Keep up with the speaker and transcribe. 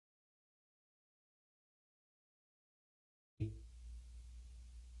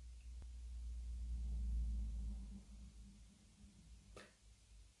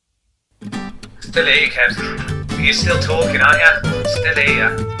Still here, Kev. You're still talking, aren't you? Still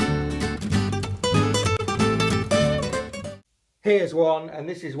here. Here's one, and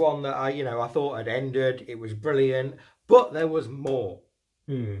this is one that I thought had ended. It was brilliant, but there was more.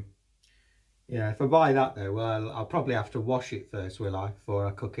 Yeah, if I buy that though, well, I'll probably have to wash it first, will I, before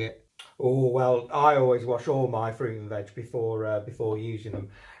I cook it? Oh, well, I always wash all my fruit and veg before using them,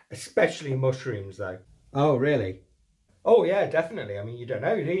 especially mushrooms though. Oh, really? Oh, yeah, definitely. I mean, you don't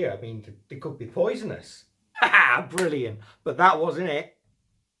know, do you? I mean, they could be poisonous. Ha! Brilliant. But that wasn't it.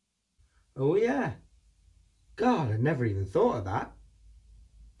 Oh, yeah. God, I never even thought of that.